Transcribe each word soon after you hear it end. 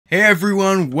Hey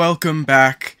everyone, welcome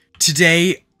back.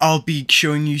 Today, I'll be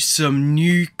showing you some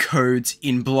new codes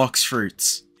in Blox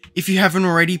Fruits. If you haven't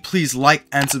already, please like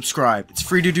and subscribe. It's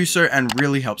free to do so and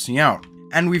really helps me out.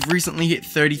 And we've recently hit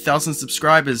 30,000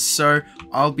 subscribers, so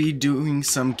I'll be doing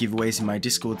some giveaways in my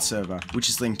Discord server, which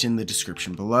is linked in the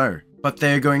description below. But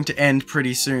they're going to end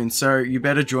pretty soon, so you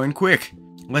better join quick.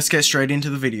 Let's get straight into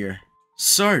the video.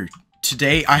 So,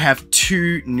 today I have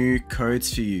two new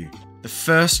codes for you. The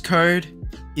first code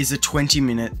is a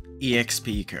 20-minute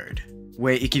EXP code,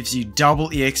 where it gives you double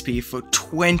EXP for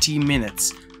 20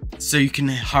 minutes, so you can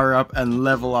hurry up and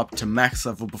level up to max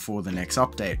level before the next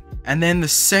update. And then the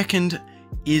second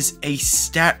is a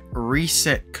stat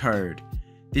reset code.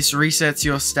 This resets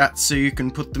your stats so you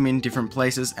can put them in different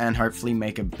places and hopefully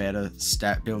make a better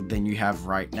stat build than you have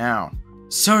right now.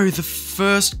 So the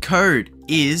first code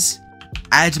is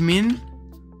admin_troll.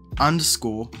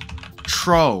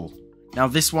 Now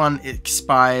this one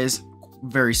expires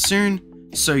very soon,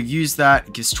 so use that.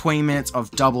 It gives 20 minutes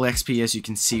of double XP, as you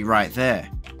can see right there.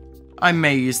 I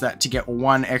may use that to get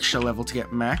one extra level to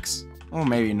get max, or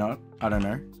maybe not, I don't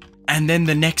know. And then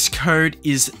the next code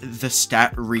is the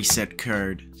stat reset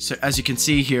code. So as you can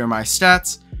see, here are my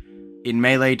stats in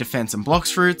melee, defense, and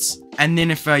Blox Fruits. And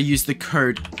then if I use the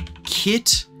code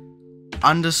kit_reset,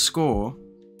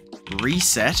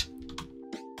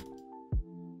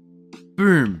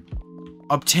 boom,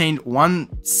 obtained one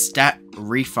stat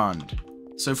refund.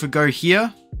 So if we go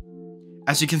here,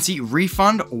 as you can see,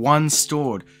 refund 1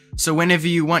 stored. So whenever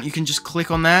you want, you can just click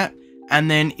on that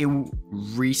and then it will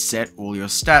reset all your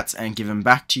stats and give them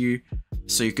back to you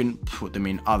so you can put them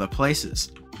in other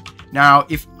places. Now,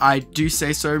 if I do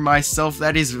say so myself,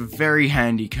 that is a very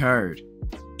handy code.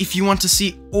 If you want to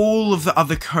see all of the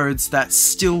other codes that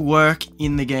still work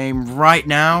in the game right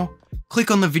now,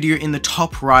 click on the video in the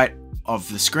top right of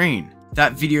the screen.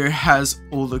 That video has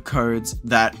all the codes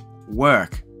that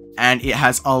work, and it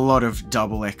has a lot of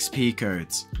double XP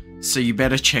codes, so you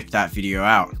better check that video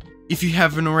out. If you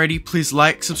haven't already, please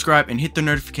like, subscribe, and hit the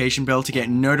notification bell to get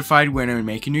notified when I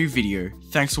make a new video.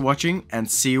 Thanks for watching,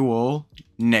 and see you all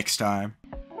next time.